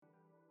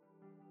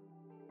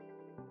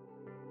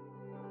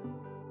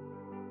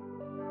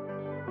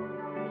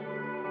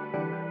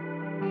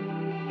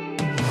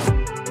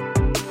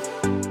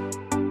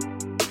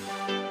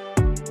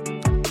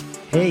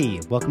Hey,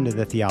 welcome to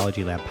the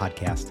Theology Lab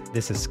podcast.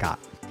 This is Scott.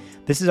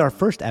 This is our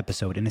first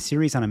episode in a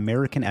series on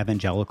American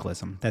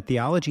evangelicalism that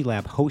Theology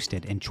Lab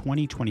hosted in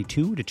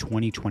 2022 to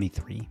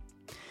 2023.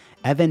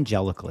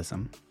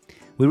 Evangelicalism.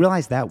 We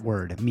realize that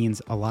word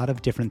means a lot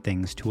of different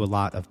things to a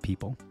lot of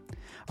people.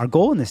 Our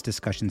goal in this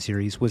discussion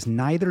series was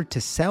neither to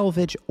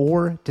salvage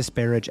or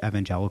disparage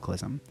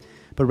evangelicalism,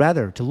 but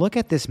rather to look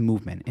at this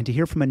movement and to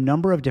hear from a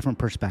number of different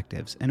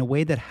perspectives in a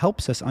way that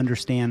helps us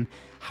understand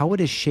how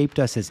it has shaped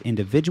us as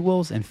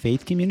individuals and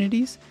faith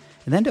communities,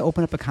 and then to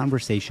open up a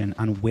conversation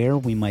on where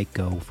we might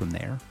go from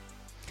there.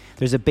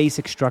 There's a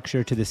basic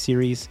structure to the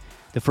series.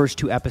 The first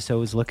two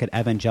episodes look at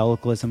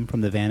evangelicalism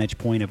from the vantage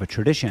point of a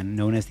tradition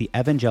known as the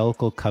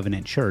Evangelical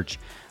Covenant Church,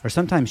 or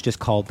sometimes just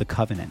called the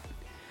Covenant.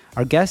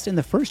 Our guests in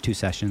the first two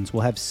sessions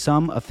will have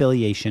some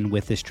affiliation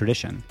with this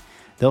tradition.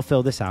 They'll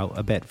fill this out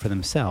a bit for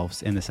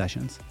themselves in the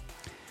sessions.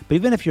 But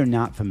even if you're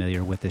not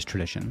familiar with this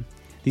tradition,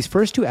 these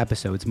first two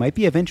episodes might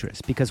be of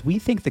interest because we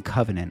think the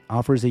Covenant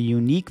offers a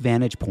unique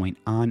vantage point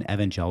on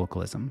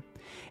evangelicalism.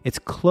 It's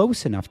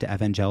close enough to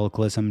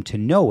evangelicalism to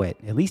know it,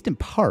 at least in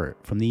part,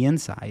 from the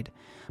inside,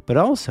 but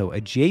also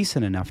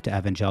adjacent enough to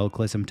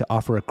evangelicalism to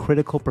offer a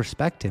critical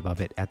perspective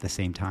of it at the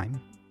same time.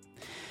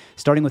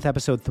 Starting with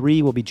episode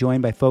 3, we'll be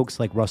joined by folks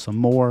like Russell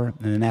Moore,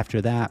 and then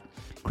after that,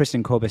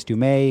 Kristen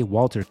Kobus-Dumais,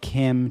 Walter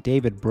Kim,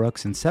 David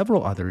Brooks, and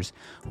several others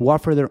who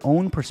offer their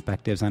own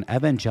perspectives on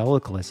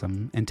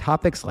evangelicalism and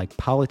topics like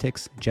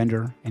politics,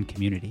 gender, and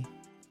community.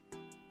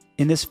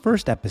 In this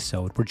first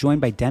episode, we're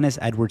joined by Dennis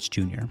Edwards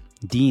Jr.,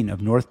 Dean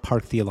of North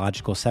Park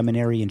Theological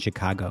Seminary in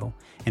Chicago,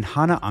 and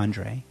Hauna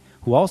Ondrey,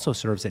 who also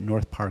serves at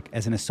North Park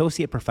as an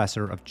associate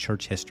professor of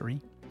church history.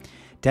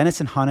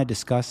 Dennis and Hauna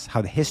discuss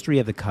how the history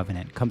of the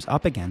covenant comes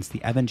up against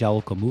the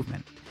evangelical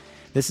movement.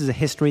 This is a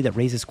history that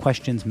raises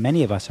questions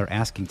many of us are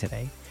asking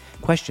today.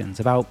 Questions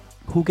about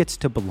who gets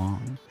to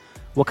belong,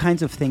 what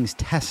kinds of things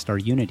test our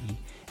unity,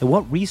 and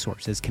what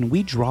resources can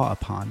we draw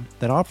upon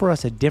that offer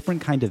us a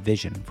different kind of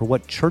vision for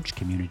what church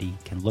community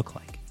can look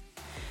like.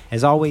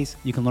 As always,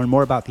 you can learn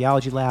more about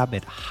Theology Lab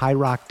at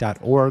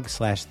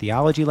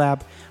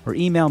highrock.org/theologylab or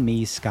email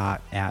me,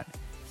 Scott, at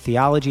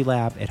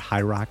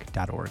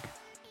theologylab@highrock.org.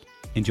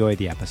 Enjoy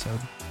the episode.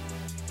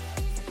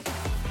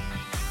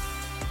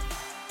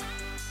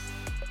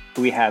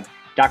 We have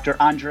Dr.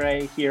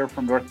 Ondrey here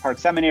from North Park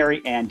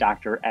Seminary and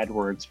Dr.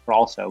 Edwards,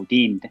 also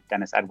Dean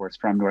Dennis Edwards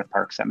from North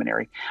Park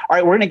Seminary. All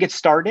right, we're going to get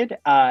started.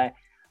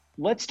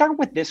 Let's start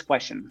with this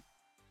question.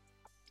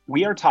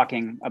 We are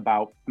talking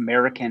about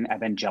American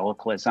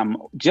evangelicalism.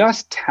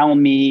 Just tell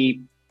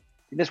me,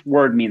 this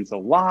word means a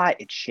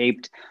lot. It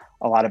shaped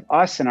a lot of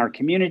us in our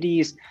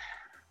communities.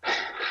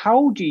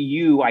 How do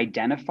you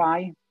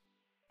identify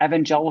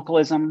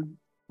evangelicalism?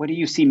 What do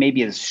you see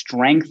maybe as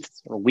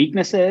strengths or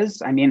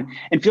weaknesses? I mean,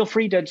 and feel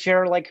free to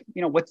share,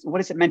 what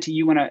has it meant to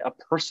you in a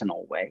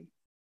personal way?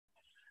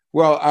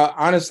 Well,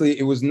 honestly,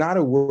 it was not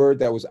a word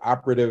that was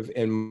operative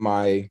in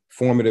my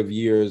formative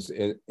years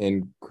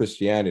in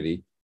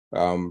Christianity.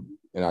 And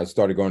I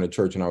started going to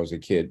church when I was a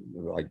kid,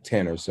 like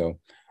 10 or so.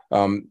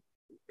 And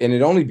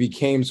it only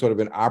became sort of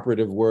an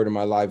operative word in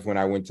my life when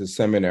I went to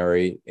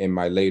seminary in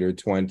my later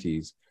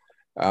 20s.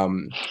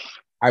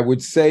 I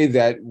would say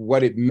that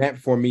what it meant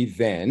for me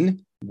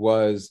then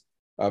was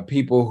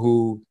people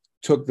who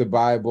took the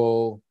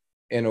Bible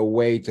in a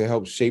way to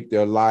help shape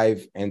their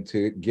life and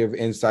to give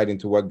insight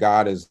into what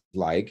God is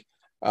like,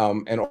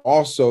 and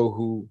also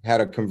who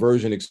had a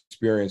conversion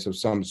experience of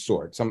some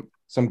sort, some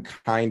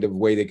kind of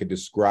way they could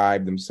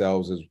describe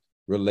themselves as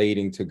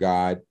relating to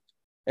God.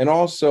 And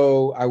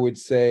also, I would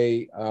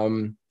say,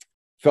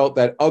 felt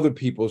that other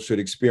people should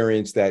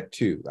experience that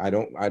too.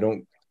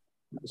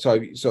 So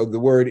the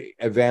word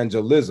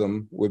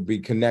evangelism would be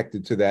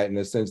connected to that in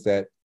the sense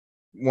that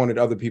wanted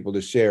other people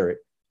to share it.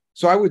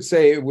 So I would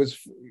say it was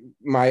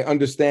my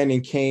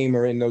understanding came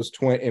or in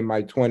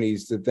my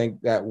 20s to think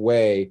that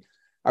way.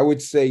 I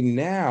would say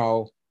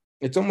now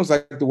it's almost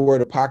like the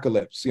word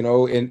apocalypse,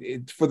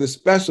 and for the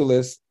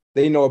specialists,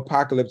 they know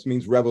apocalypse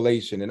means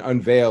revelation and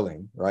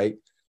unveiling, right?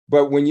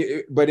 But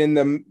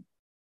to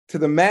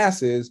the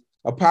masses,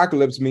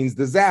 apocalypse means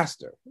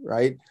disaster,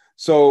 right?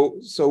 So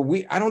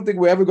I don't think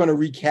we're ever going to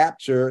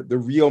recapture the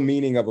real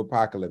meaning of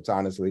apocalypse,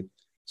 honestly.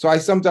 So I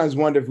sometimes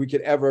wonder if we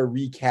could ever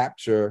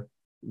recapture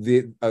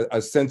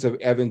a sense of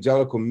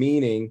evangelical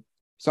meaning,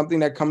 something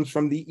that comes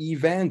from the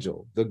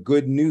evangel, the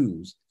good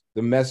news,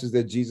 the message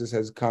that Jesus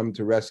has come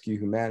to rescue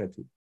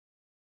humanity.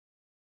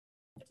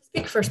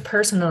 Speak first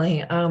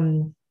personally.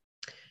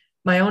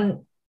 My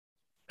own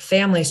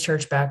family's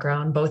church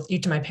background,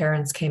 each of my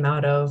parents came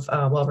out of,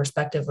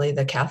 respectively,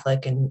 the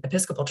Catholic and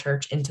Episcopal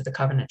Church into the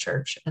Covenant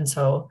Church. And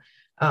so,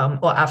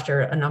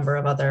 after a number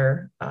of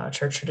other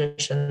church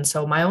traditions.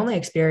 So my only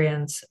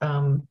experience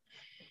in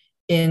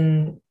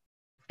an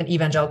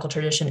evangelical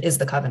tradition is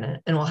the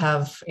Covenant. And we'll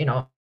have,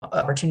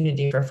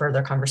 opportunity for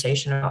further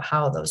conversation about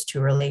how those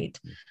two relate.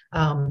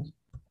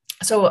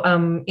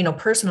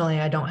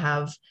 Personally, I don't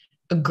have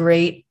a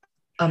great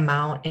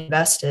amount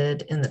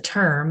invested in the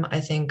term.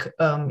 I think,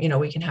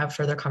 we can have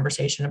further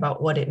conversation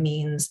about what it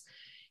means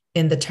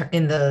in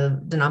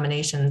the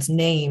denomination's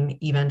name,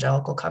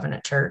 Evangelical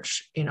Covenant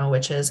Church,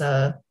 which is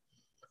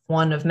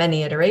one of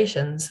many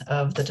iterations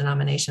of the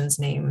denomination's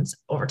names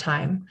over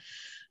time.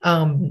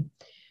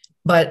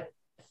 But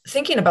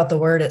thinking about the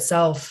word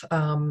itself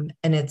and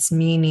its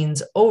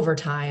meanings over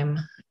time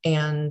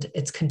and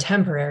its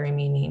contemporary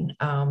meaning,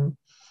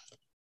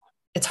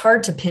 it's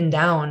hard to pin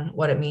down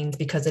what it means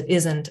because it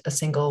isn't a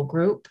single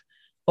group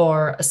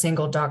or a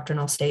single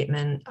doctrinal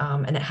statement,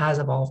 and it has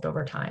evolved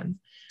over time.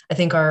 I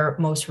think our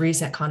most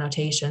recent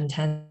connotation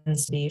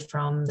tends to be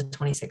from the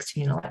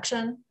 2016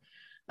 election.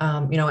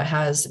 It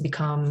has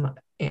become,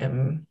 I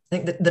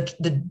think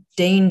the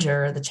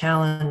danger, the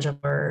challenge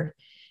of word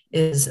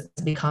is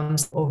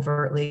becomes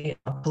overtly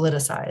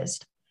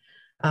politicized.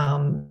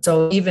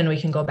 So even we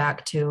can go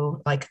back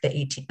to like the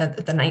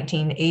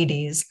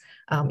 1980s,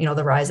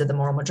 the rise of the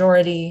moral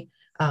majority,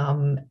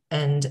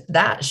 and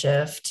that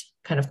shift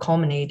kind of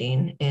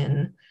culminating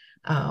in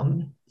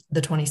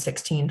the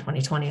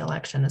 2016-2020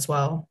 election as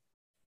well.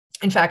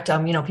 In fact,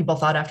 people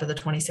thought after the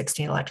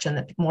 2016 election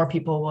that more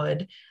people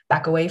would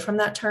back away from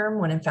that term,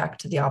 when in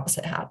fact the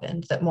opposite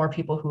happened, that more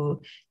people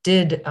who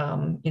did,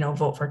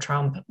 vote for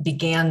Trump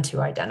began to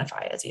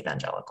identify as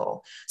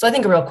evangelical. So I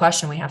think a real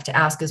question we have to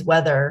ask is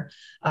whether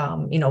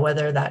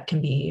that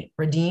can be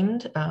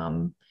redeemed.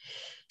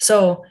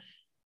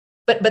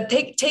 But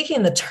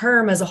taking the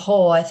term as a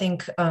whole, I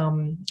think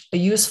a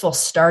useful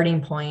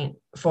starting point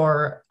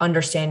for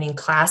understanding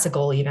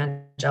classical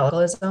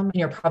evangelicalism, and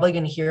you're probably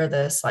going to hear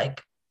this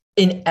like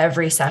in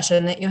every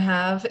session that you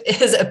have,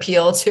 is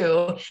appeal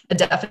to a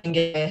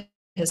definite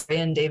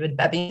historian, David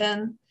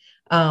Bebbington,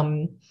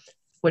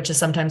 which is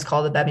sometimes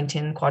called the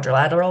Bebbington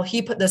Quadrilateral.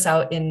 He put this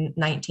out in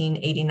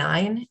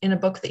 1989 in a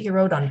book that he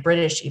wrote on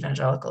British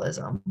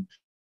evangelicalism.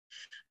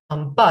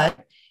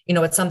 But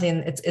it's something,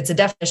 it's a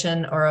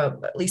definition or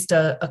at least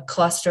a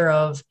cluster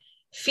of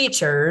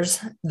features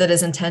that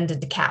is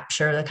intended to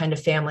capture the kind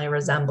of family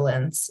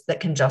resemblance that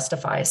can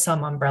justify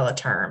some umbrella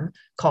term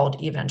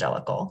called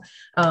evangelical.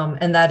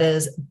 And that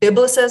is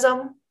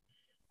biblicism,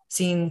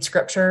 seeing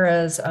scripture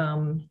as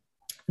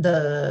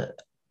the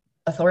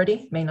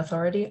authority, main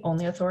authority,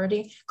 only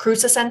authority.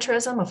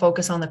 Crucicentrism, a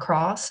focus on the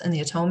cross and the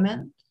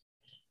atonement.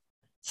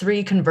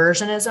 3,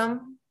 conversionism,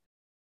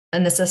 a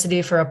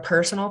necessity for a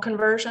personal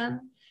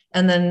conversion.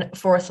 And then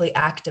 4thly,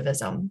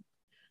 activism,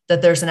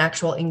 that there's an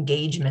actual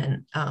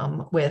engagement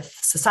with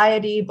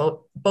society,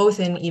 both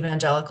in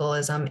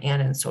evangelicalism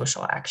and in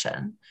social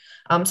action.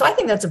 So I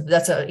think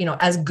that's a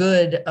as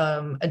good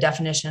a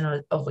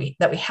definition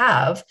that we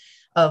have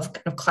of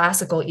kind of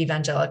classical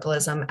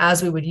evangelicalism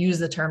as we would use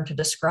the term to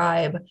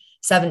describe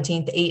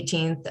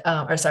 18th,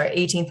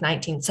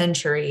 19th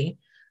century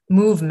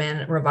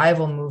movement,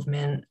 revival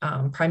movement,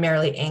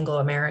 primarily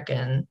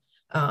Anglo-American,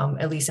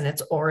 at least in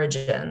its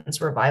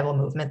origins, revival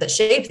movement that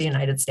shaped the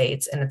United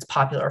States and its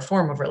popular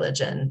form of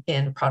religion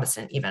in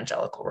Protestant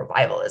evangelical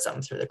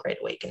revivalism through the Great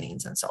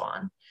Awakenings and so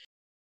on.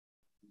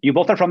 You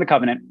both are from the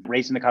covenant,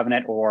 raised in the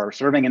covenant or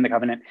serving in the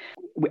covenant.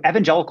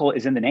 Evangelical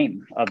is in the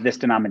name of this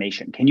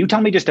denomination. Can you tell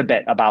me just a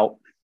bit about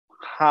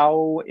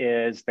how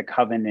is the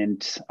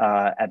covenant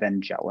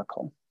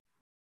evangelical?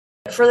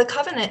 For the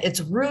covenant,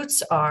 its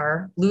roots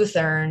are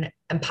Lutheran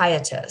and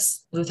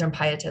Lutheran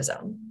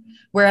pietism,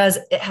 whereas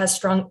it has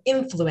strong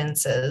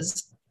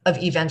influences of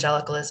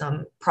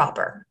evangelicalism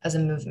proper as a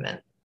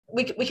movement.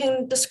 We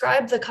can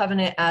describe the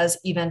covenant as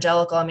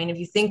evangelical. I mean, if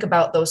you think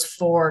about those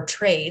 4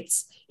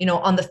 traits,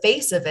 on the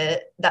face of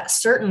it, that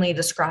certainly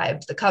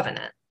described the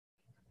covenant.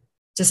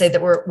 To say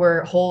that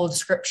we're hold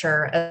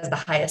scripture as the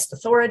highest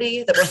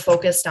authority, that we're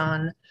focused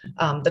on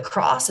the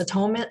cross,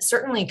 atonement,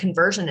 certainly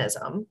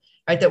conversionism,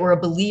 right? That we're a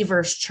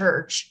believer's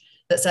church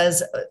that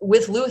says,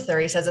 with Luther,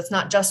 he says, it's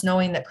not just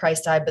knowing that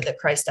Christ died, but that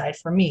Christ died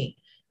for me,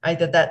 right?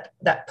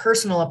 That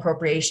personal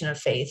appropriation of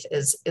faith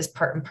is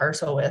part and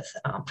parcel with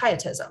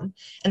pietism.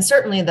 And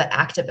certainly the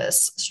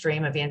activist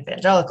stream of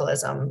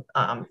evangelicalism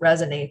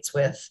resonates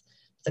with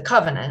the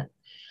covenant.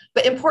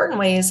 But in important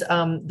ways,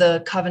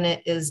 the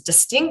covenant is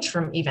distinct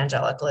from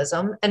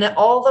evangelicalism. And at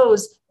all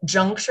those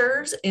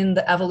junctures in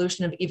the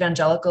evolution of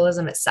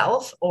evangelicalism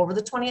itself over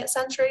the 20th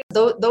century,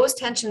 those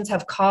tensions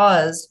have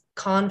caused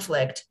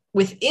conflict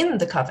within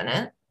the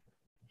covenant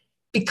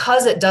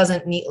because it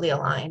doesn't neatly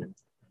align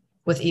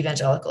with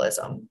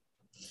evangelicalism.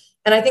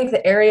 And I think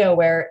the area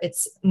where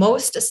it's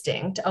most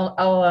distinct,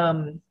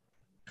 I'll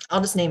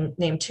just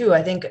name 2.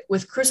 I think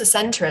with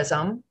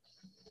crucicentrism,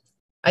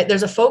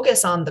 there's a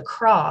focus on the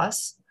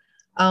cross,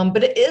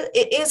 but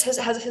it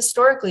has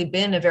historically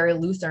been a very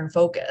Lutheran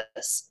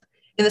focus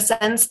in the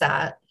sense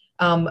that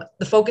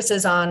the focus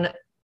is on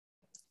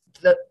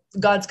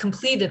God's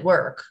completed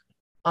work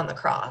on the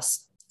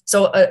cross.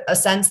 So a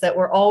sense that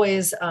we're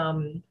always,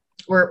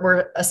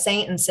 we're a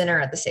saint and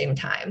sinner at the same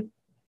time.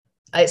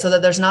 So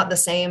that there's not the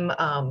same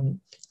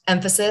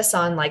emphasis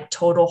on like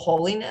total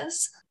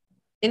holiness.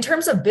 In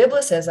terms of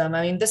biblicism,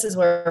 I mean, this is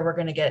where we're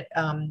going to get,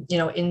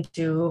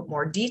 into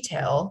more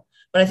detail.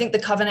 But I think the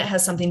covenant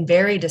has something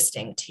very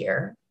distinct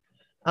here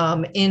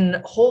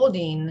in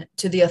holding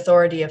to the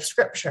authority of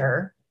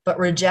Scripture but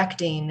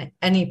rejecting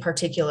any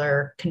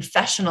particular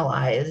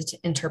confessionalized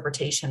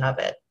interpretation of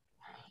it.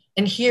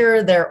 And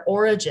here, their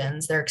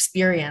origins, their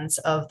experience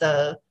of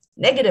the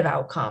negative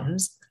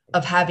outcomes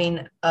of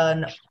having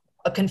a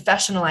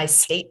confessionalized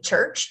state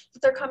church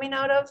that they're coming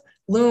out of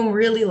loom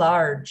really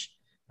large,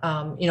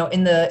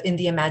 in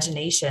the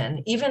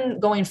imagination, even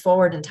going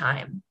forward in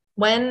time.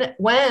 When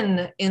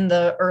in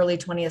the early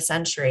 20th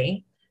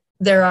century,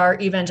 there are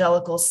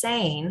evangelicals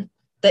saying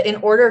that in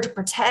order to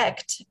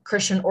protect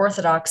Christian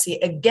orthodoxy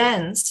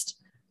against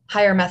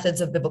higher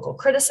methods of biblical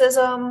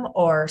criticism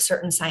or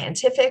certain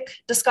scientific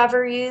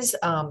discoveries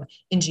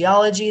in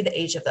geology, the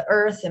age of the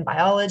earth, in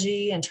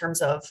biology, in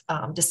terms of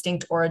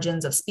distinct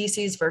origins of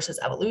species versus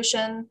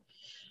evolution,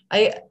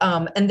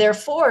 and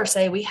therefore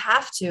say we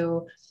have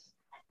to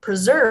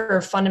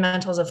preserve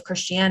fundamentals of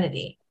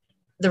Christianity,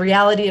 the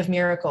reality of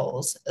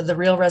miracles, the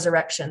real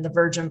resurrection, the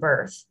virgin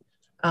birth.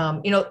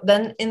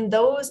 Then in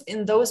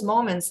those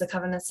moments, the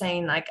covenant's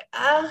saying like,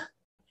 I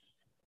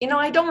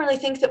don't really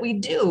think that we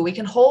do. We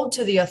can hold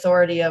to the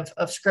authority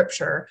of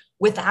Scripture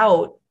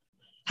without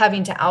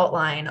having to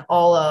outline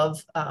all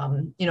of,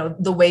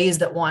 the ways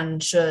that one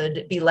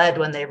should be led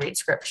when they read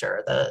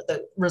Scripture,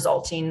 the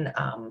resulting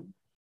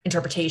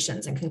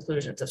interpretations and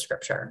conclusions of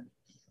Scripture.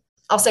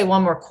 I'll say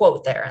one more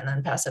quote there and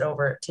then pass it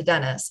over to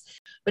Dennis.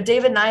 But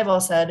David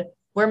Nivell said,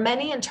 where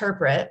many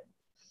interpret,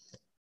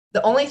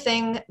 the only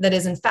thing that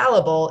is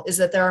infallible is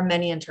that there are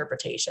many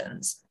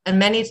interpretations, and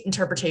many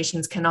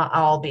interpretations cannot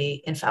all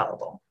be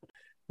infallible.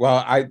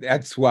 Well,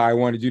 that's why I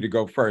wanted you to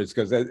go first,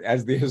 because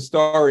as the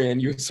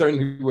historian, you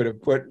certainly would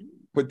have put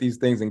these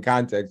things in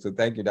context. So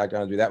thank you, Dr.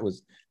 Ondrey. That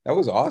was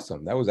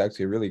awesome. That was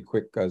actually a really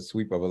quick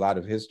sweep of a lot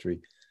of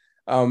history.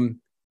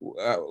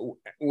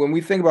 When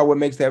we think about what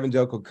makes the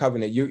evangelical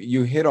covenant,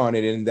 you hit on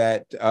it in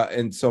that,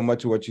 and so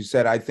much of what you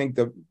said. I think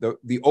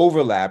the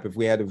overlap, if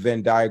we had a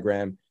Venn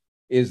diagram,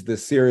 is the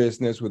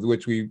seriousness with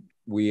which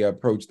we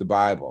approach the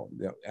Bible.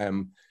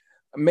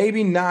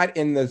 Maybe not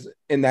in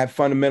that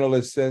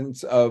fundamentalist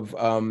sense of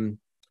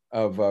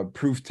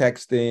proof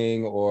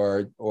texting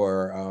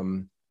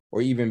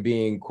or even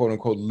being quote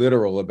unquote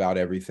literal about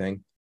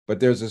everything,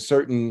 but there's a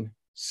certain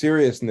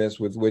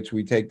seriousness with which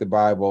we take the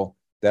Bible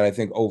that I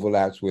think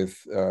overlaps with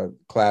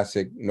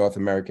classic North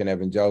American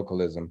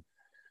evangelicalism.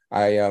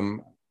 I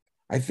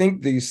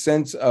think the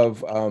sense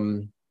of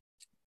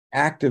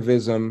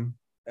activism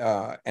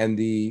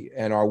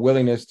and our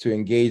willingness to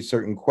engage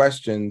certain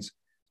questions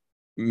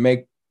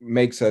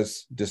makes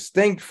us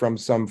distinct from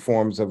some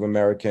forms of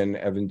American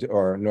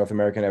or North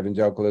American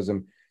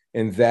evangelicalism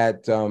in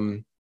that,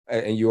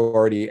 and you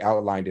already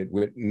outlined it,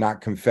 we're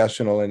not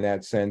confessional in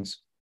that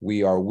sense.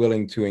 We are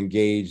willing to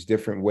engage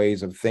different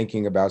ways of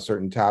thinking about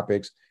certain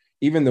topics.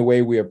 Even the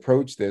way we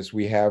approach this,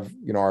 we have,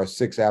 our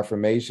 6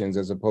 affirmations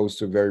as opposed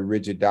to very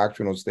rigid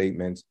doctrinal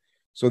statements.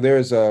 So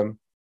there's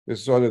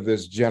sort of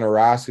this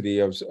generosity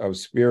of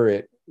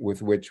spirit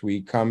with which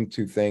we come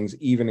to things,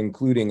 even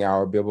including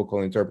our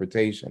biblical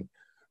interpretation,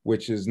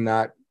 which is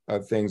not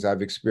things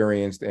I've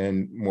experienced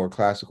in more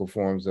classical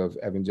forms of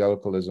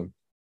evangelicalism.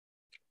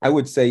 I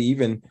would say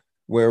even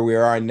where we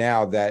are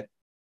now, that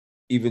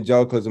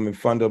evangelicalism and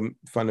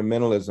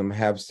fundamentalism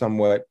have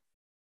somewhat,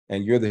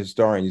 and you're the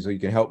historian, so you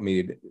can help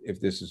me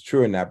if this is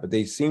true or not, but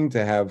they seem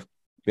to have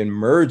been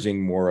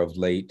merging more of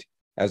late,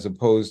 as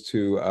opposed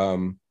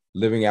to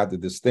living out the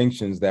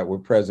distinctions that were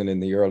present in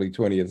the early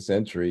 20th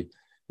century.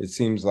 It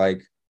seems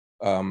like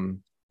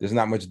there's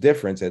not much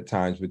difference at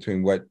times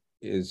between what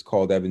is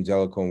called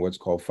evangelical and what's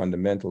called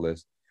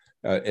fundamentalist,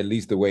 at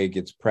least the way it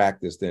gets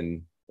practiced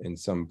in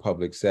some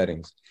public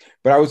settings.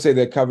 But I would say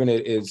that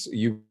covenant is,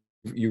 you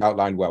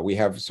outlined well. We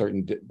have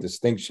certain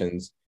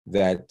distinctions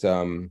that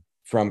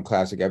from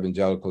classic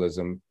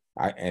evangelicalism,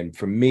 and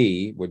for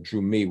me, what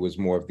drew me was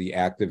more of the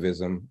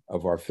activism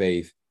of our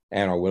faith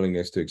and our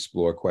willingness to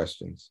explore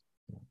questions.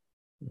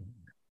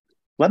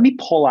 Let me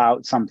pull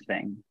out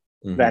something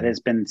that has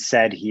been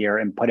said here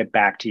and put it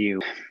back to you.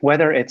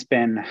 Whether it's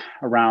been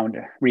around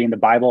reading the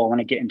Bible, I want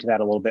to get into that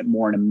a little bit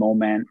more in a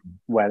moment,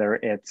 whether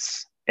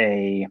it's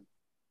a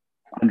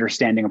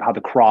understanding of how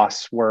the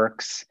cross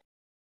works.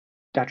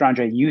 Dr.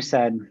 Ondrey, you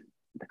said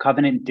the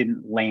covenant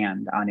didn't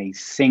land on a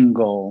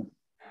single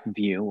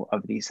view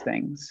of these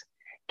things.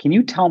 Can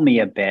you tell me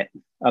a bit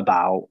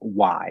about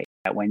why?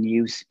 When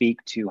you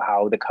speak to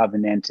how the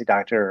covenant,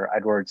 Dr.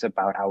 Edwards,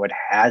 about how it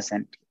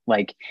hasn't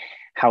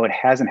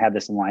had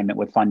this alignment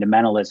with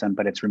fundamentalism,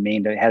 but it's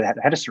remained, it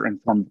had a certain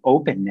form of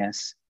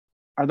openness.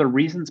 Are there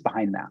reasons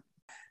behind that?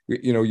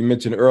 You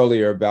mentioned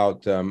earlier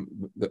about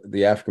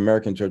the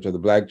African-American church or the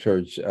Black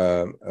church,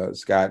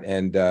 Scott,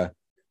 and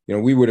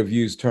we would have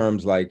used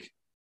terms like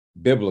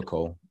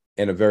biblical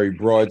in a very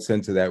broad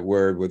sense of that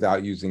word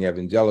without using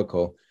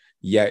evangelical,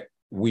 yet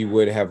we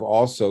would have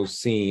also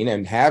seen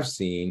and have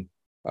seen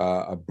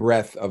a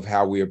breadth of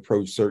how we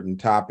approach certain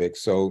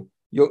topics. So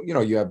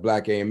you have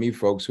Black AME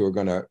folks who are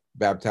going to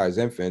baptize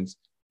infants.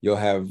 You'll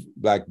have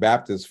Black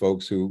Baptist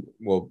folks who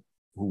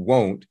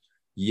won't.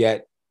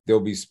 Yet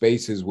there'll be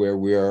spaces where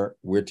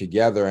we're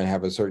together and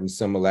have a certain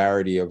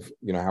similarity of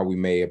how we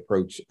may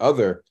approach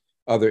other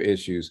other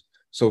issues.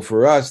 So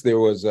for us, there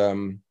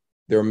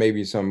were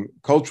maybe some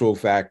cultural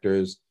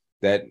factors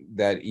that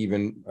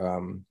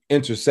even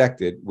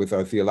intersected with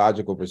our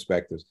theological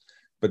perspectives.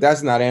 But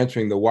that's not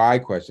answering the why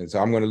question. So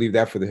I'm going to leave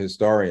that for the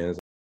historians.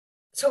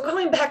 So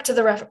going back to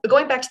the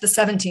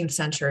 17th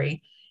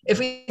century, if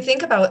we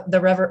think about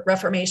the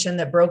Reformation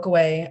that broke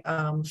away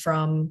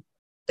from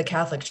the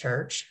Catholic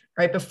Church,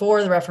 right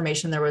before the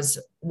Reformation, there was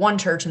one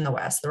church in the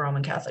West, the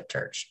Roman Catholic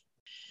Church.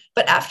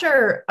 But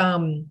after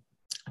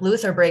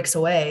Luther breaks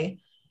away,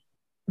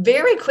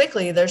 very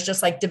quickly there's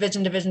just like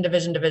division.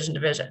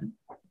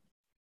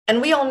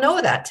 And we all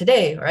know that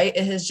today, right?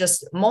 It has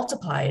just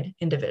multiplied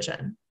in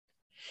division.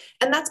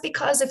 And that's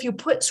because if you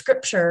put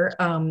scripture,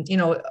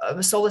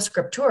 sola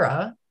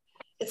scriptura,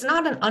 it's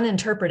not an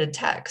uninterpreted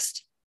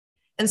text.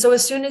 And so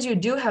as soon as you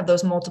do have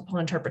those multiple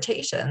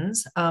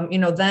interpretations,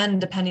 then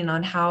depending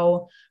on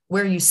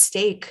where you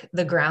stake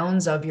the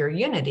grounds of your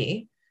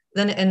unity,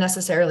 then it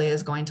necessarily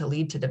is going to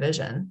lead to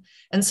division.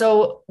 And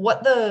so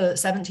what the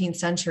 17th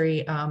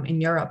century in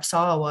Europe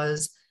saw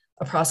was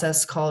a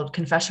process called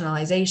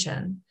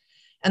confessionalization.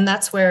 And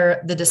that's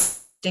where the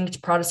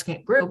distinct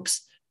Protestant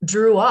groups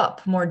drew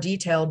up more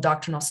detailed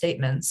doctrinal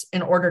statements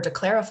in order to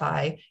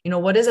clarify,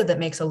 what is it that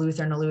makes a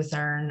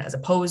Lutheran as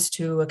opposed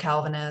to a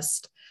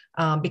Calvinist?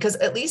 Because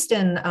at least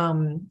in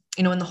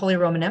the Holy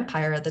Roman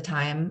Empire at the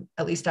time,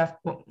 at least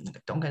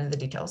don't get into the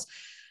details.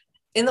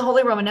 In the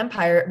Holy Roman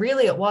Empire,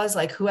 really it was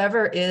like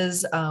whoever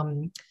is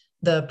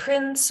the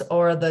prince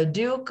or the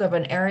duke of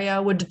an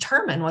area would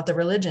determine what the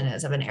religion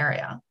is of an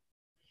area.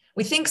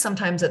 We think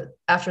sometimes that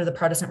after the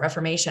Protestant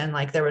Reformation,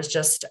 like there was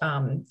just,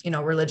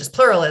 religious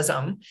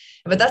pluralism,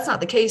 but that's not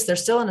the case.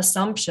 There's still an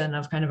assumption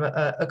of kind of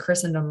a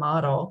Christendom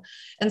model.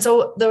 And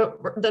so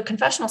the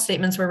confessional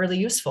statements were really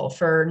useful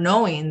for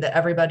knowing that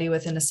everybody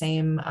within the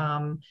same,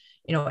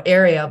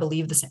 area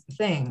believed the same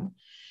thing.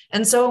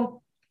 And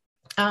so,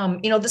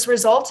 this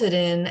resulted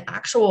in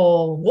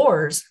actual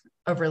wars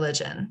of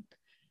religion.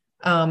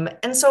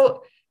 And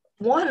so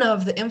one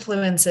of the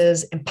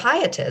influences in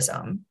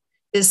pietism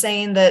is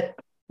saying that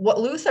what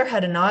Luther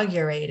had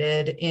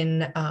inaugurated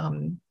in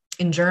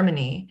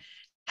Germany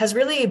has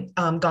really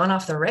gone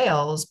off the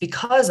rails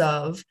because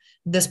of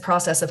this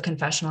process of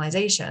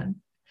confessionalization.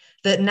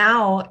 That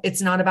now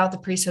it's not about the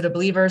priesthood of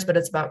believers, but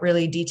it's about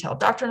really detailed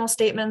doctrinal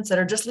statements that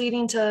are just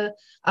leading to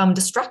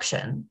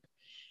destruction.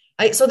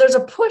 So there's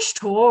a push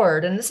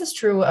toward, and this is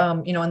true,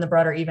 in the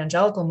broader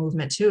evangelical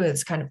movement too,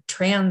 it's kind of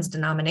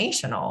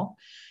trans-denominational,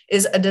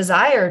 is a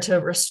desire to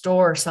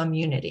restore some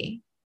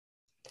unity.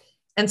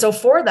 And so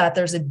for that,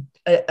 there's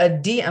a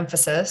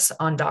de-emphasis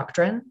on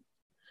doctrine.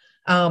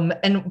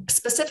 And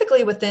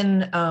specifically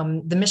within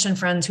the Mission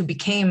Friends who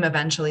became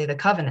eventually the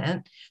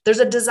Covenant, there's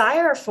a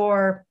desire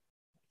for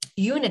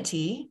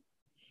unity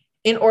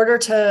in order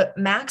to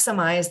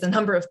maximize the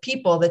number of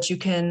people that you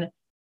can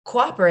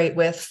cooperate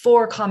with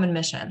for common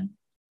mission.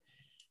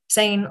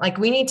 Saying like,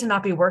 we need to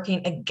not be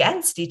working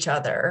against each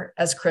other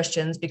as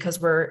Christians because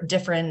we're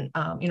different,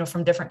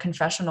 from different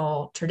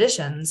confessional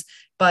traditions,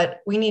 but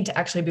we need to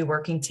actually be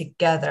working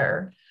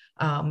together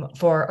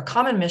for a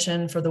common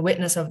mission, for the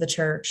witness of the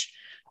church.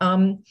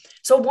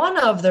 So one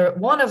of the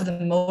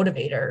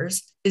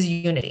motivators is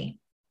unity.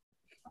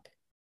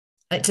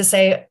 To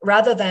say,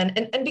 rather than,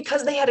 and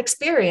because they had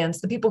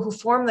experienced, the people who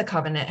formed the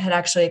covenant had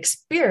actually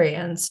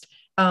experienced,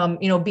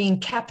 being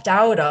kept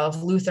out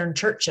of Lutheran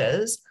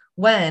churches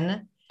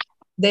when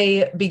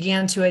they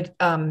began to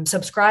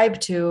subscribe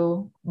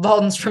to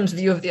Waldenstrom's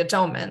view of the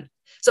atonement.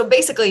 So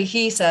basically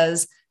he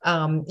says,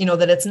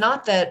 that it's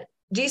not that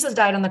Jesus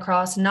died on the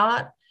cross,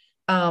 not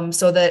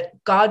so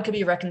that God could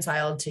be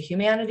reconciled to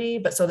humanity,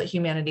 but so that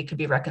humanity could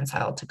be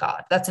reconciled to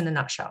God. That's in a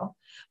nutshell.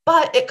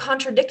 But it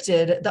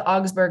contradicted the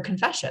Augsburg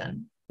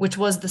Confession, which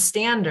was the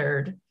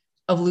standard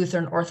of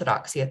Lutheran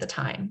orthodoxy at the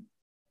time.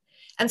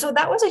 And so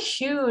that was a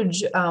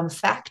huge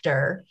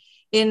factor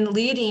in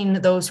leading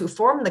those who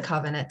formed the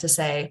covenant to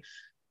say,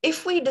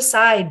 if we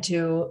decide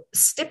to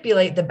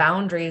stipulate the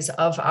boundaries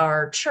of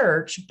our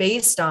church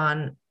based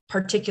on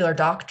particular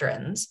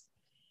doctrines,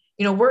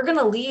 we're going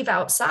to leave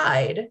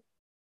outside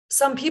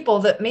some people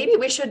that maybe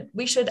we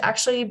should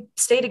actually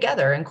stay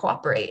together and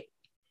cooperate.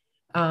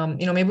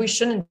 Maybe we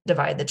shouldn't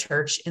divide the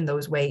church in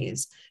those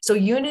ways. So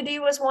unity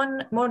was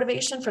one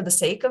motivation for the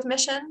sake of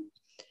mission,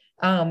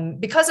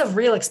 because of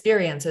real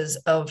experiences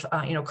of,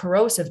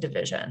 corrosive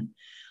division.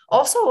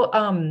 Also,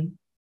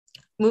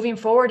 moving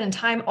forward in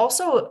time,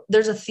 also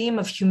there's a theme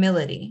of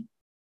humility.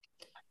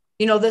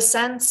 The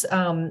sense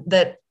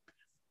that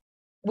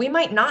we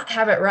might not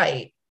have it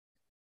right.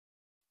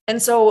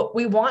 And so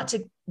we want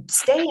to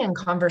stay in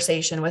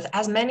conversation with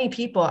as many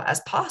people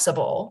as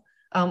possible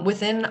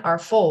within our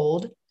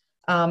fold.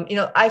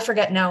 I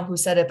forget now who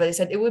said it, but he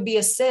said it would be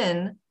a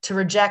sin to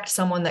reject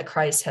someone that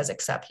Christ has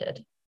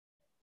accepted.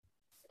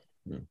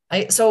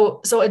 Right?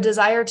 So a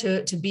desire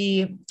to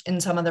be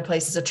in some other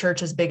places, a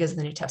church as big as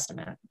the New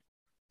Testament.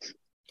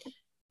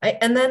 Right?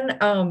 And then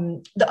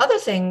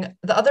the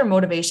other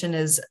motivation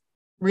is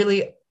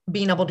really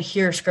being able to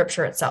hear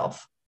scripture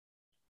itself.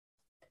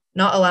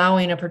 not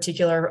allowing a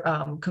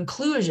particular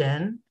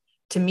conclusion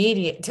to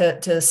mediate,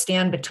 to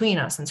stand between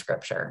us and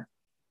Scripture,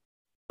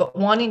 but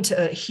wanting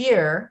to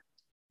hear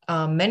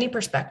many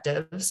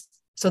perspectives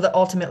so that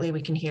ultimately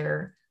we can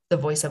hear the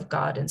voice of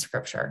God in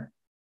Scripture.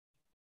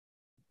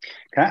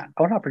 I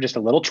want to offer just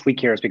a little tweak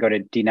here as we go to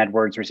Dean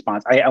Edwards'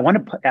 response. I want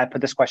to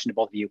put this question to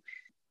both of you.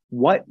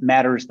 What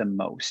matters the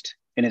most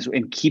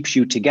and keeps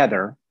you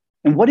together?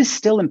 And what is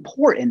still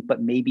important,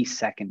 but maybe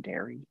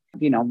secondary?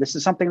 This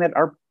is something that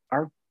our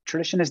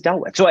tradition has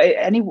dealt with. So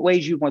any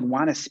ways you would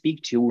want to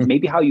speak to,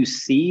 maybe how you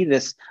see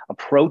this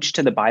approach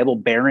to the Bible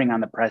bearing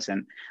on the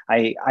present,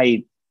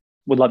 I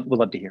would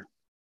love to hear.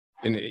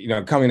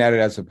 And, coming at it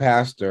as a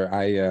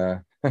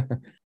pastor,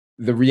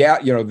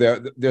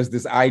 there's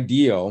this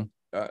ideal,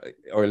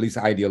 or at least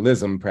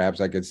idealism, perhaps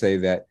I could say,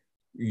 that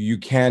you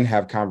can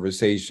have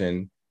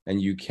conversation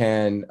and you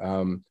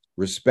can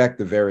respect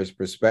the various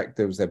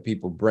perspectives that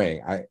people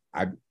bring.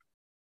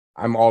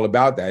 I'm all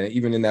about that. And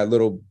even in that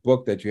little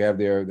book that you have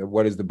there,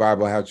 What is the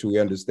Bible? How should we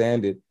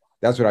understand it?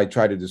 That's what I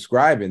try to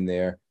describe in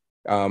there.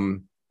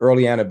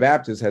 Early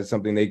Anabaptists had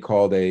something they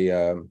called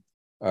a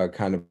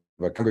kind of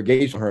a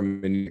congregational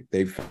hermeneutic.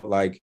 They felt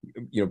like,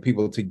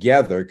 people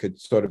together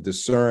could sort of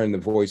discern the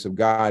voice of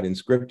God in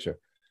Scripture.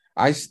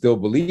 I still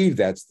believe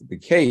that's the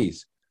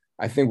case.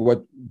 I think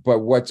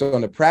what's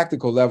on a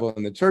practical level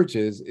in the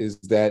churches is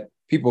that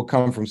people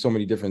come from so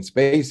many different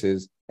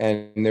spaces,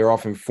 and they're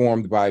often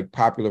formed by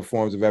popular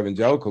forms of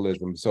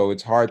evangelicalism. So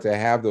it's hard to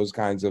have those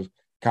kinds of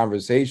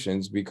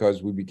conversations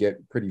because we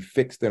get pretty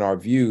fixed in our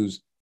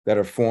views that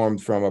are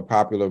formed from a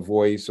popular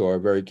voice or a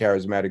very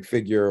charismatic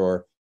figure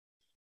or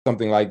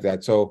something like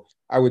that. So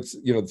I would,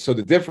 so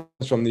the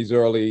difference from these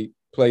early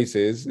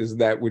places is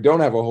that we don't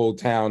have a whole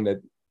town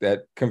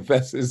that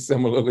confesses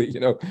similarly.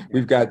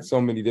 We've got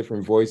so many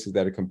different voices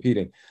that are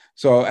competing.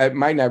 So it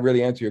might not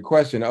really answer your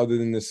question other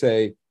than to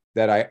say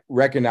that I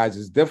recognize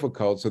it's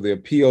difficult. So the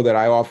appeal that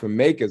I often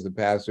make as a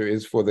pastor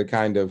is for the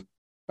kind of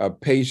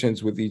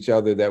patience with each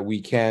other that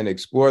we can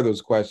explore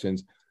those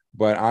questions.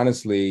 But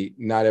honestly,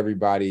 not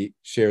everybody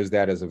shares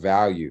that as a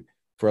value.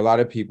 For a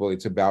lot of people,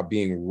 it's about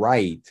being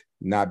right,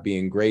 not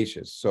being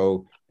gracious.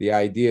 So the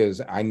idea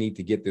is I need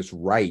to get this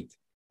right.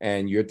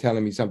 And you're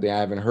telling me something I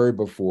haven't heard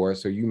before,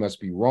 so you must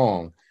be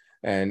wrong.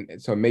 And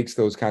so it makes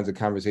those kinds of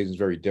conversations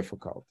very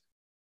difficult.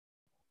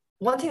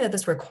 One thing that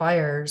this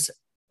requires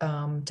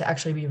to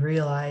actually be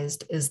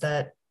realized is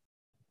that,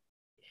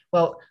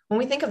 well, when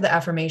we think of the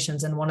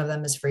affirmations, and one of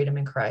them is freedom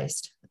in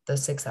Christ, the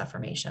sixth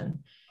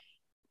affirmation,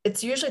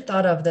 it's usually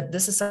thought of that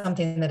this is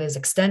something that is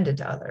extended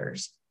to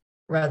others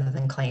rather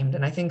than claimed.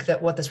 And I think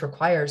that what this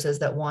requires is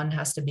that one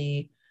has to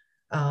be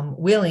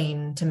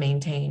willing to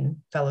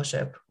maintain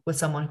fellowship with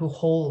someone who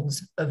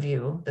holds a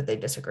view that they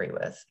disagree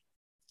with.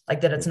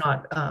 Like that it's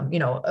not,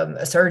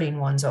 asserting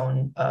one's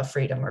own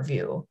freedom or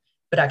view,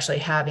 but actually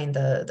having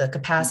the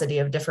capacity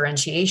of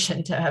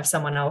differentiation to have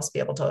someone else be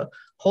able to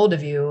hold a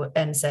view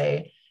and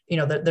say,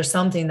 there's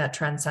something that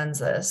transcends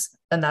this,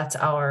 and that's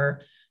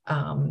our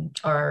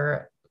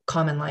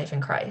common life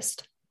in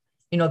Christ.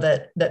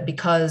 That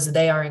because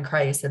they are in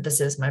Christ, that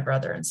this is my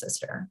brother and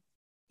sister.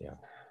 Yeah.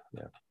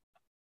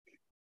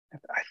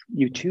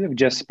 You two have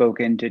just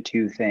spoken to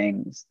two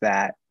things: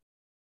 that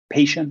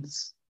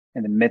patience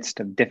in the midst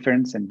of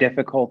difference and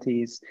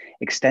difficulties,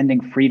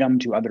 extending freedom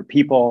to other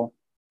people.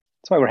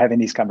 That's why we're having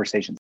these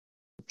conversations.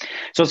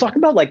 So let's talk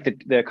about like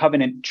the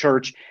covenant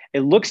church.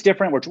 It looks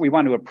different. We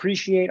want to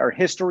appreciate our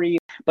history,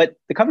 but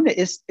the covenant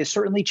is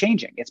certainly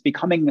changing. It's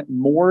becoming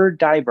more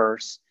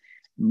diverse,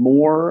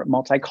 more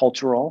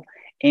multicultural.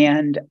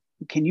 And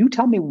can you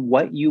tell me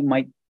what you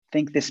might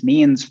think this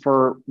means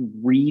for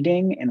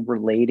reading and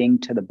relating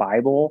to the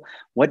Bible?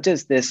 What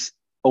does this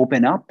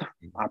open up?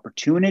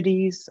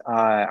 Opportunities?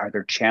 Are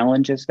there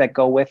challenges that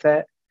go with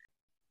it?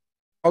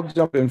 I'll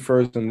jump in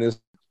first on this.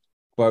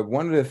 But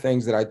one of the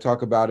things that I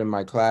talk about in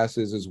my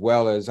classes, as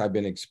well as I've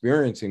been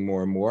experiencing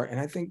more and more, and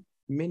I think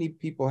many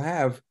people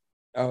have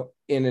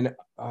in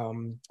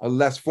a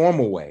less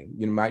formal way,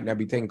 might not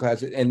be taking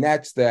classes, and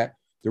that's that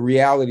the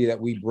reality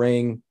that we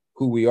bring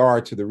who we are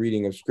to the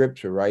reading of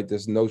Scripture, right?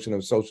 This notion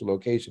of social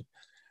location.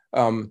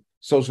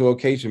 Social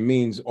location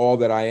means all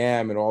that I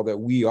am and all that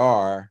we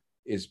are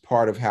is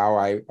part of how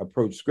I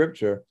approach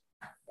Scripture,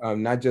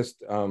 not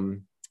just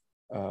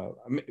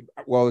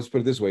well, let's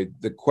put it this way: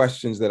 the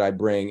questions that I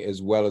bring,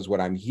 as well as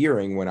what I'm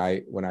hearing when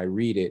I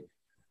read it.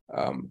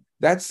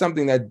 That's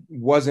something that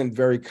wasn't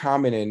very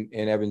common in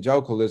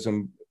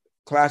evangelicalism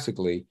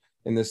classically,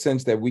 in the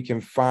sense that we can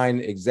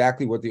find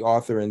exactly what the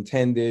author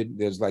intended.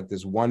 There's like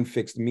this one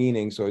fixed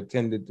meaning, so it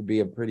tended to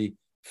be a pretty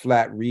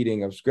flat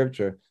reading of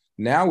Scripture.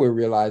 Now we're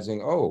realizing,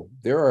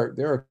 there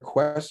are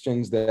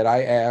questions that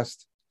I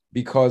asked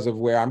because of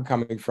where I'm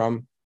coming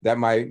from that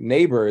my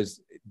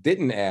neighbors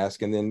didn't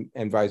ask, and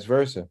vice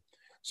versa.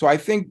 So I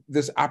think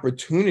this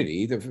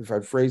opportunity, if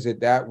I phrase it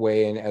that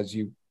way, and as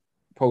you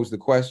pose the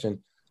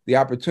question, the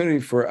opportunity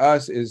for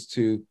us is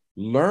to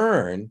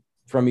learn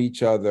from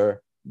each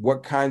other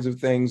what kinds of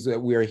things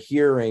that we are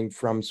hearing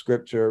from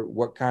Scripture,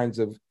 what kinds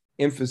of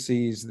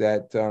emphases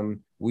that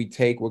we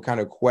take, what kind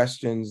of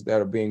questions that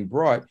are being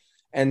brought,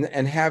 and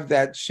have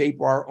that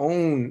shape our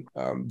own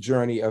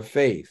journey of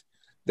faith.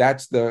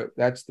 That's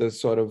the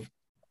sort of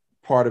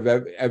part of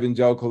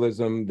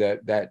evangelicalism,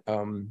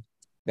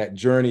 that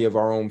journey of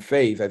our own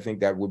faith. I think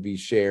that would be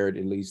shared,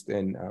 at least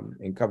in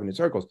covenant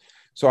circles.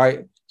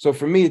 So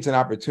for me, it's an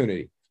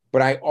opportunity,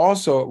 but I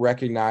also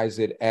recognize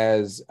it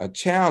as a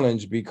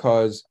challenge,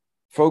 because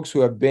folks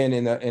who have been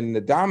in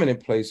the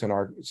dominant place in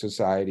our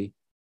society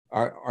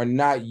are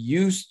not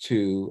used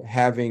to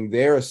having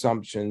their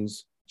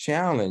assumptions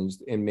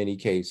challenged in many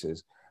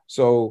cases.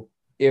 So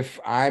if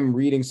I'm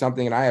reading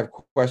something and I have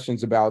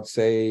questions about,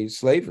 say,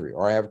 slavery,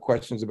 or I have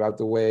questions about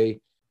the way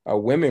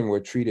women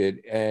were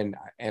treated, and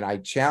I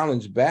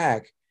challenge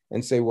back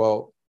and say,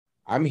 well,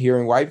 I'm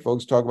hearing white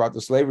folks talk about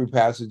the slavery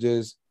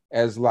passages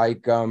as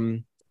like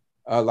a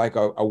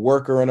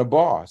worker and a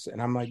boss,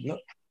 and I'm like, no,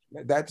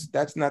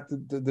 that's not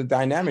the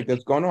dynamic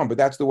that's going on. But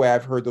that's the way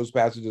I've heard those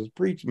passages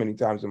preached many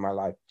times in my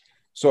life.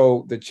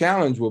 So the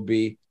challenge will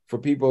be for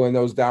people in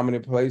those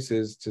dominant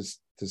places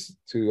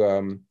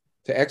to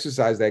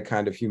exercise that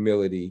kind of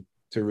humility,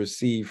 to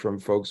receive from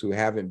folks who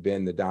haven't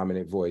been the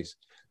dominant voice.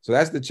 So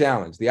that's the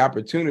challenge. The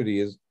opportunity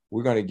is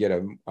we're going to get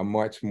a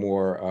much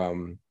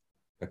more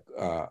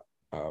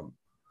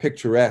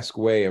picturesque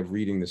way of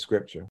reading the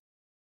scripture.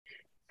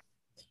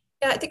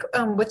 Yeah, I think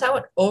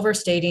without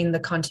overstating the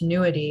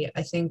continuity,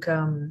 I think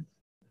that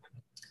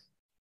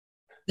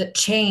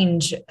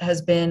change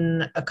has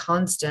been a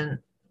constant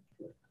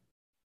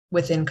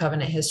within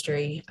covenant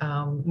history,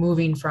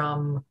 moving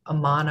from a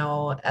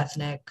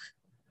mono-ethnic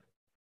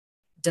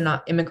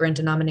immigrant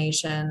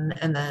denomination,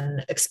 and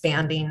then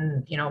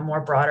expanding,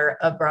 a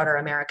broader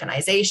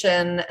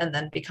Americanization, and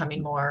then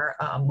becoming more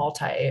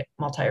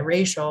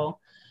multiracial.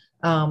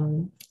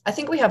 I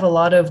think we have a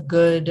lot of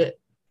good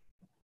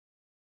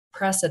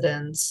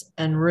precedents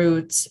and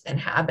roots and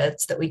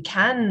habits that we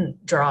can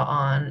draw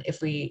on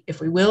if we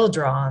will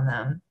draw on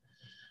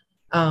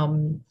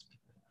them.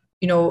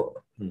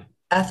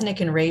 Ethnic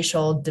and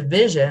racial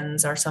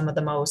divisions are some of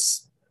the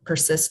most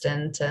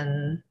persistent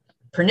and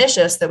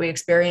pernicious that we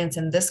experience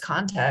in this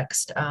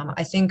context.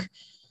 I think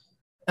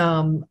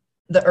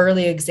the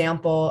early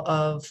example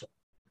of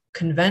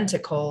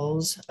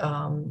conventicles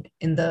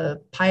in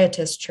the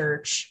Pietist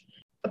church,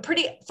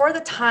 for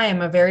the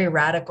time, a very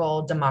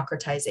radical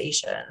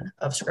democratization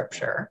of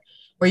scripture,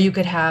 where you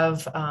could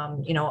have,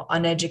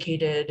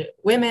 uneducated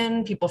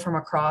women, people from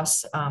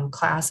across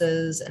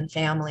classes and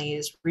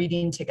families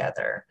reading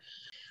together.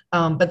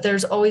 But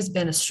there's always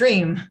been a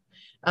stream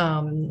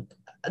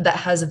that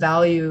has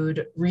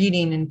valued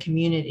reading in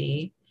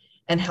community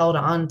and held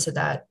on to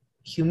that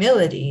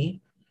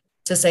humility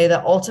to say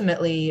that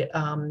ultimately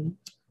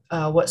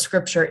what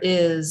scripture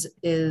is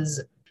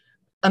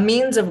a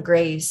means of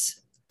grace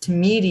to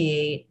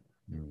mediate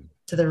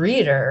to the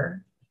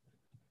reader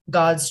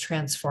God's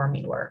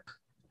transforming work,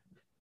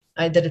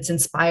 that it's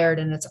inspired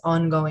in its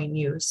ongoing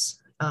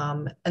use,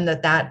 and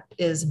that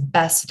is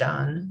best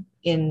done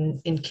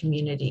in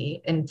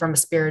community and from a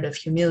spirit of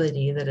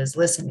humility that is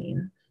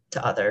listening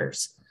to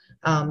others.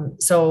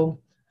 So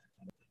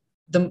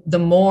the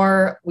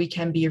more we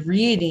can be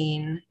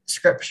reading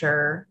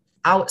scripture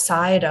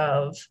outside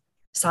of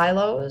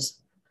silos,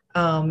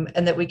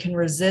 and that we can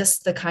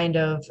resist the kind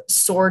of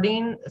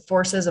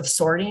forces of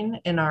sorting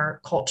in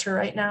our culture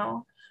right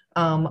now,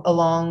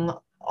 along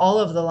all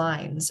of the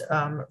lines,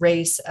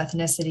 race,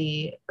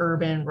 ethnicity,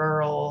 urban,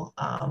 rural,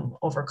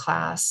 over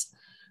class.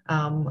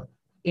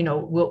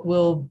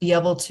 We'll be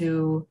able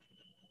to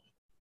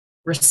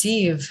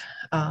receive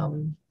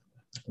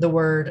the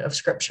word of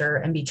scripture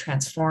and be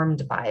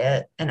transformed by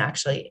it and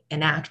actually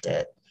enact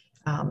it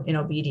in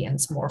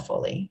obedience more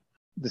fully.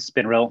 This has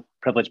been a real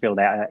privilege to be able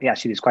to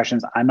ask you these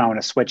questions. I'm now going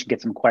to switch and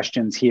get some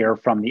questions here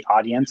from the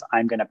audience.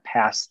 I'm going to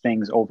pass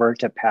things over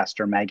to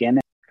Pastor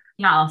Megan.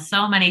 Y'all,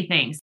 so many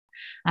things.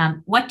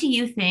 What do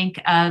you think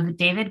of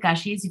David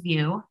Gushie's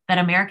view that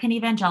American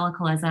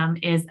evangelicalism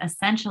is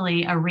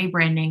essentially a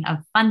rebranding of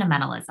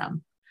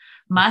fundamentalism?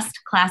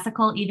 Must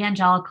classical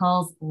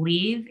evangelicals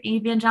leave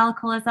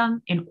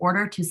evangelicalism in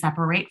order to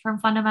separate from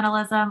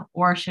fundamentalism,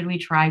 or should we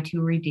try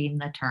to redeem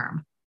the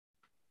term?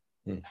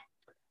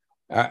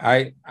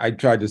 I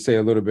tried to say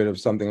a little bit of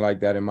something like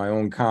that in my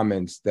own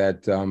comments,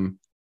 that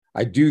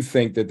I do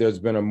think that there's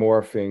been a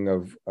morphing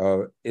of,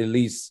 at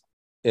least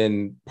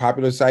in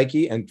popular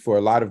psyche and for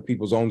a lot of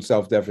people's own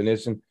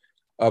self-definition,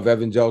 of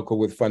evangelical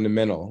with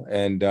fundamental.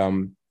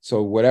 And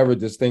so whatever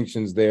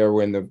distinctions there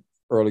were in the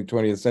early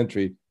 20th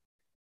century,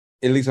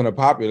 at least on a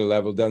popular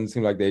level, doesn't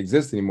seem like they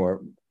exist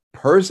anymore.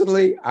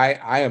 Personally,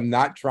 I am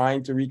not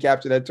trying to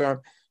recapture that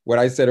term. What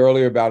I said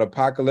earlier about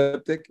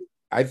apocalyptic,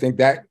 I think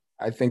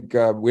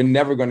we're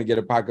never going to get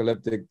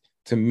apocalyptic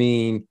to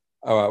mean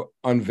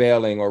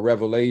unveiling or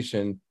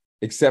revelation,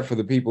 except for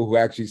the people who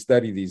actually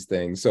study these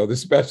things. So the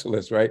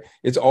specialists, right?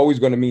 It's always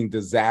going to mean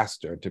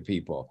disaster to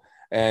people.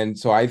 And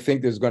so I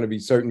think there's going to be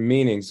certain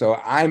meaning. So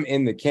I'm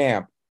in the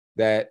camp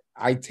that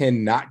I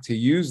tend not to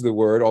use the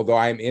word, although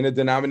I'm in a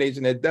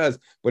denomination that does.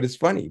 But it's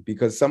funny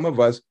because some of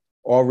us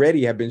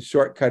already have been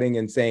shortcutting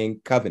and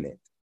saying covenant.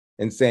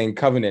 and saying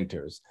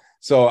covenanters.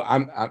 So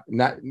I'm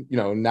not,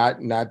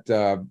 not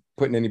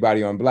putting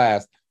anybody on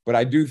blast, but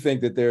I do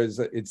think that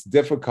it's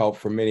difficult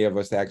for many of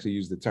us to actually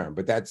use the term.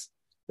 But that's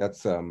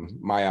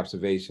my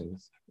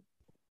observations.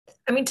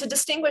 I mean, to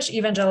distinguish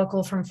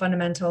evangelical from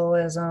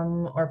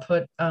fundamentalism, or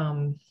put,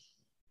 find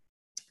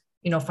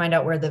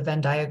out where the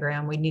Venn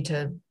diagram, we need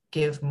to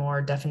give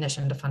more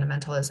definition to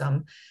fundamentalism.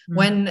 Mm-hmm.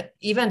 When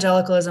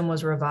evangelicalism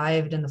was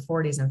revived in the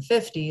 40s and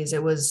 50s,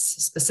 it was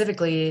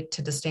specifically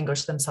to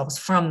distinguish themselves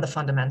from the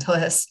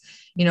fundamentalists,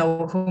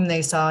 whom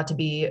they saw to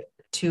be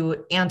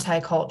too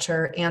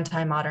anti-culture,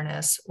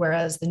 anti-modernist,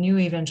 whereas the new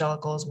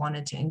evangelicals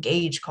wanted to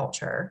engage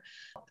culture.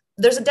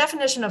 There's a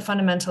definition of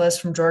fundamentalist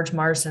from George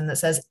Marson that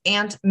says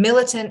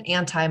militant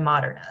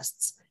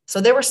anti-modernists. So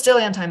they were still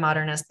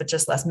anti-modernist, but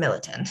just less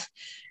militant.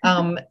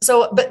 But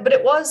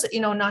it was,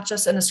 not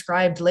just an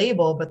ascribed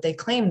label, but they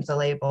claimed the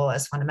label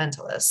as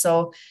fundamentalists.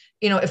 So,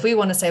 if we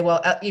want to say,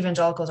 well,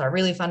 evangelicals are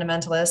really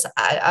fundamentalists,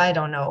 I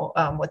don't know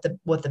what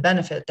the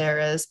benefit there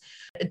is.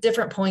 At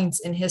different points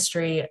in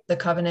history, the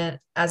Covenant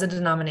as a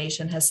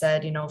denomination has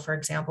said, for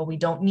example, we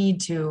don't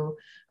need to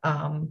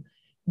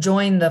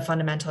join the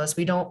fundamentalists.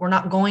 We're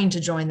not going to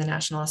join the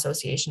National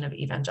Association of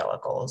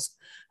Evangelicals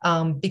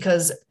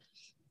because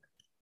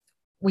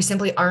we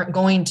simply aren't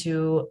going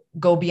to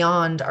go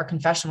beyond our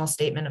confessional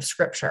statement of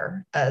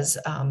Scripture as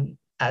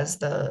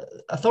the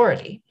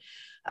authority.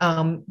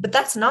 But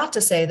that's not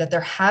to say that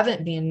there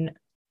haven't been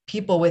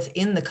people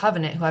within the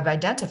covenant who have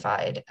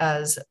identified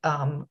as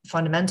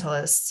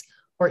fundamentalists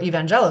or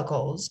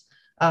evangelicals.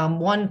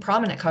 One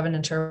prominent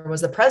covenanter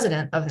was the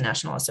president of the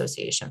National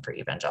Association for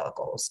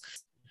Evangelicals.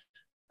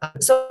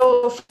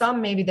 So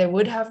some, maybe they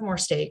would have more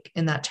stake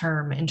in that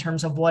term in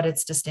terms of what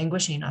it's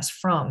distinguishing us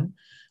from.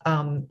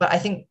 But I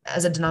think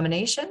as a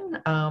denomination,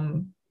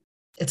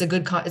 it's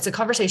a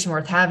conversation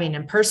worth having.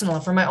 And personal,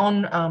 from my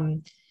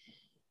own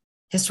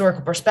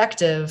historical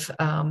perspective,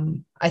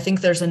 I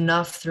think there's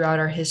enough throughout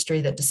our history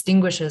that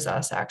distinguishes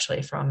us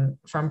actually from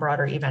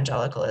broader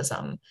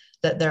evangelicalism,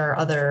 that there are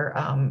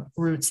other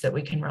roots that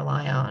we can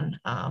rely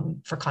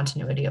on for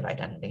continuity of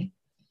identity.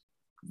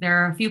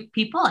 There are a few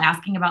people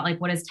asking about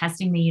what is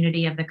testing the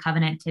unity of the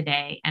covenant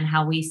today, and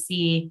how we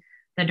see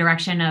the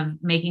direction of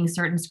making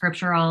certain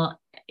scriptural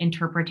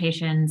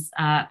interpretations,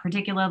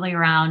 particularly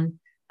around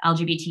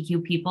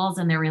LGBTQ peoples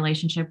and their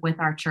relationship with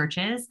our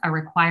churches, a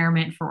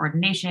requirement for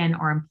ordination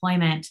or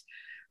employment.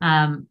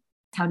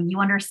 How do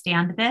you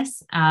understand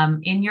this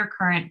in your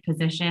current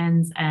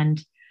positions and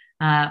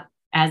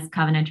as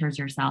covenanters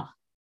yourself?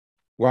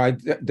 Well, I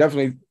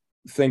definitely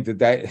think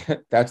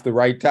that's the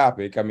right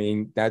topic. I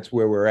mean, that's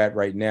where we're at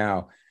right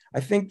now. I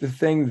think the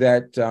thing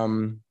that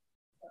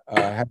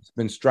has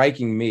been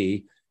striking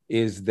me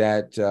is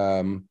that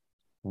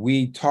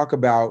we talk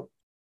about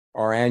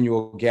our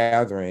annual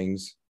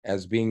gatherings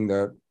as being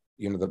the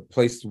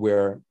place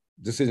where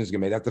decisions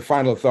get made. That's the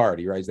final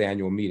authority, right? It's the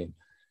annual meeting.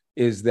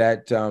 Is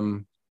that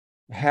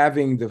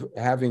having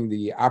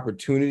the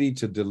opportunity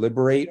to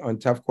deliberate on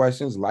tough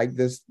questions like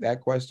that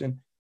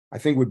question, I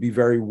think would be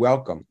very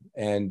welcome.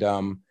 And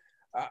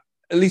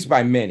at least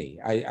by many.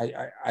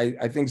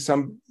 I think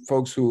some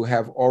folks who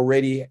have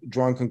already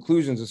drawn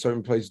conclusions a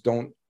certain place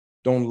don't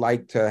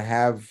like to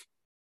have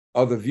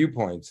other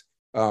viewpoints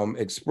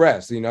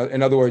expressed. In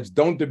other words,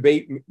 don't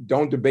debate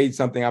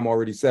something I'm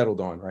already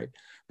settled on, right?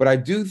 But I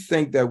do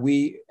think that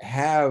we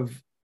have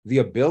the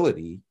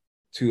ability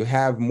to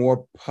have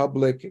more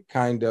public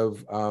kind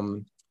of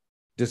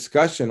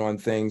discussion on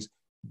things.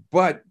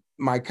 But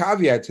my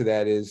caveat to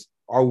that is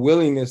our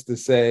willingness to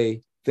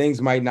say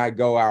things might not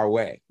go our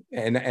way.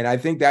 And I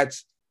think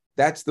that's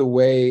the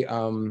way.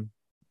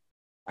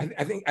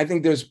 I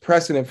think there's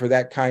precedent for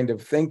that kind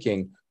of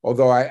thinking.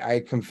 Although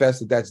I confess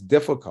that that's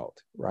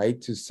difficult,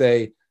 right? To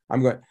say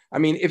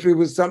if it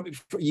was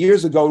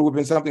years ago, it would have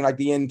been something like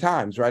the end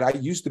times, right? I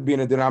used to be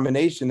in a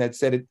denomination that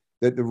said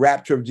that the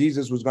rapture of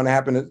Jesus was going to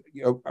happen,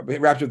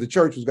 rapture of the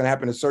church was going to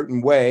happen a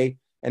certain way,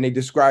 and they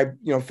described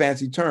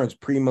fancy terms,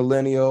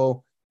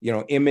 premillennial,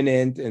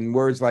 imminent, and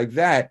words like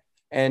that,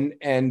 and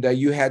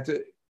you had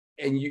to.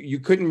 And you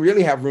couldn't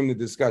really have room to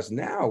discuss.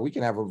 Now we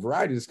can have a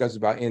variety of discussions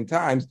about end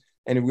times,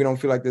 and we don't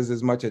feel like there's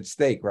as much at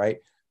stake, right?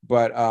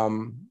 But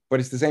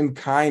it's the same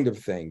kind of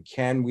thing.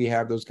 Can we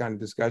have those kind of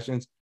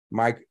discussions?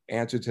 My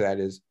answer to that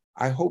is,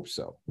 I hope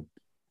so.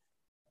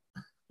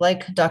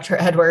 Like Dr.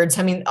 Edwards,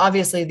 I mean,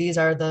 obviously these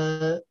are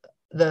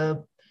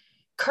the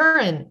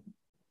current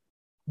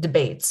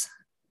debates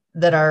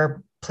that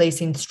are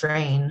placing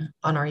strain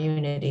on our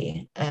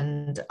unity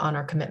and on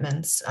our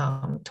commitments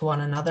to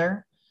one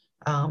another.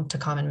 To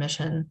common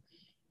mission.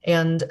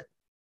 And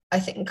I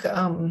think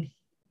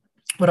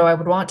what I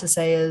would want to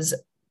say is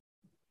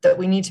that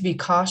we need to be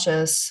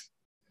cautious.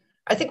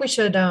 I think we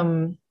should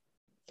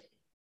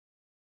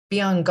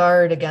be on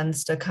guard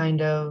against a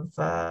kind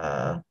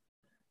of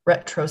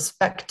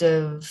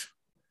retrospective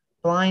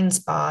blind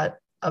spot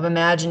of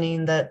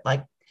imagining that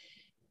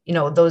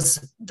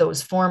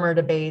those former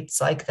debates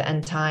like the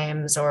end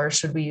times, or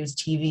should we use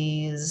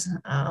TVs,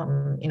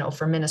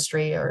 for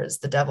ministry, or is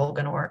the devil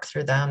going to work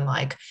through them?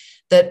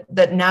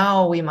 that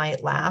now we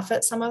might laugh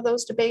at some of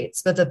those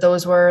debates, but that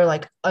those were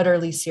like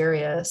utterly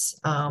serious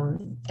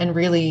and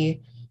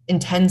really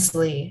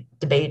intensely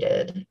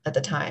debated at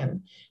the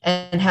time,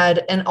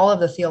 and all of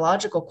the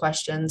theological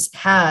questions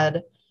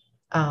had,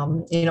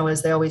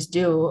 as they always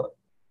do,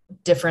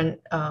 different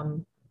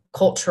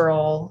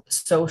cultural,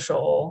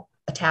 social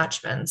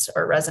attachments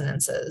or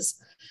resonances.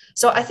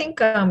 So I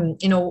think, I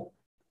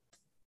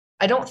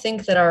don't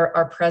think that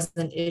our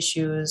present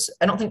issues,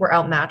 I don't think we're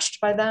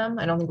outmatched by them.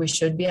 I don't think we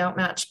should be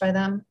outmatched by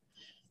them.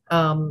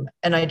 And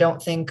I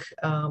don't think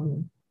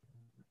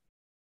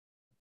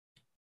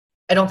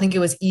it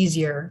was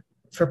easier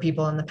for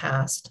people in the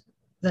past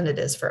than it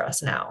is for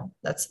us now.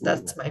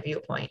 That's my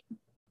viewpoint.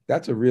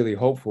 That's a really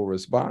hopeful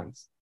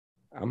response.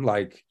 I'm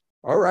like,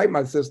 all right,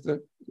 my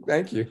sister,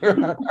 thank you.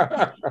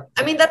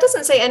 I mean, that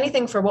doesn't say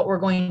anything for what we're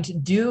going to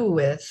do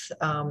with,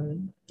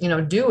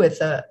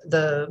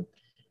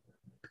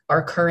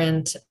 our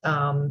current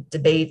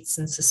debates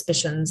and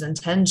suspicions and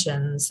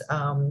tensions.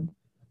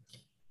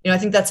 I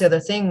think that's the other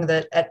thing,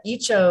 that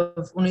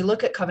when we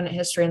look at covenant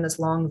history in this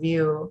long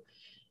view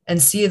and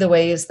see the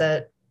ways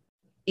that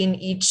in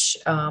each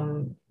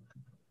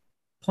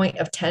point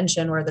of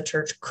tension where the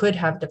church could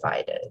have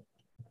divided,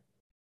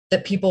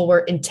 that people were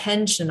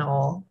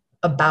intentional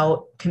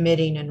about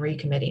committing and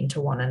recommitting to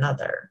one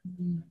another.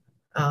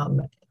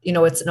 It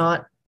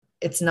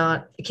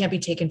can't be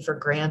taken for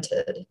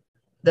granted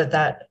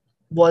that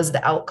was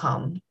the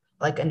outcome,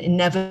 like an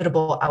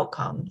inevitable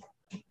outcome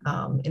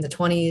in the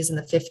 20s and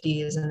the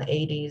 50s and the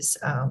 80s.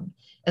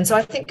 And so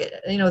I think,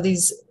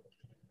 these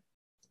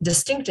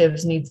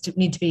distinctives need to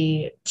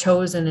be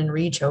chosen and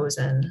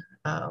rechosen.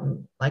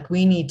 Like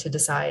we need to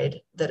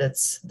decide that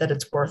it's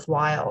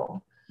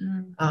worthwhile.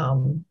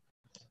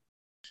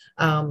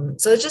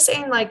 So it's just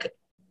saying, like,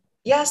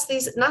 yes,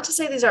 not to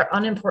say these are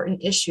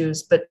unimportant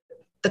issues, but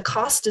the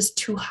cost is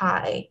too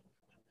high,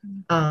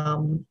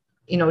 to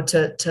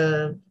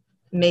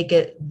make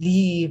it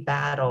the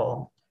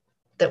battle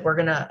that we're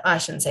gonna, I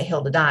shouldn't say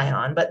hill to die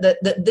on, but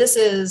that this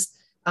is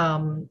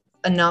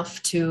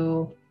enough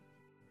to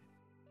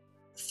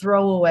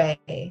throw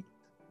away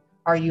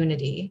our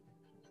unity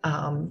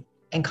and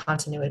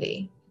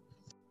continuity.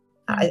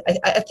 I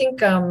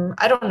think,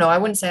 I don't know, I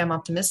wouldn't say I'm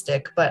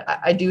optimistic, but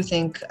I do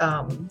think,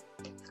 I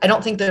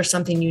don't think there's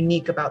something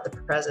unique about the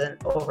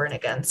present over and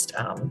against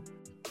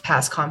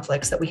past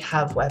conflicts that we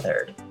have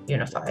weathered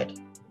unified.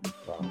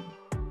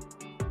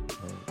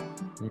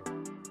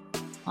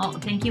 Well,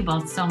 thank you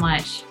both so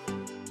much.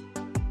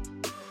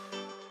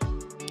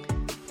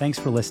 Thanks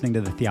for listening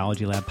to the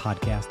Theology Lab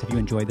podcast. If you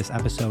enjoyed this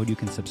episode, you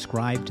can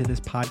subscribe to this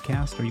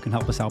podcast, or you can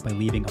help us out by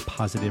leaving a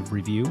positive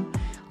review.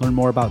 Learn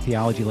more about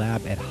Theology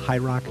Lab at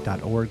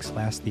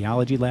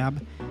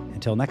highrock.org/theologylab.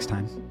 Until next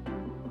time.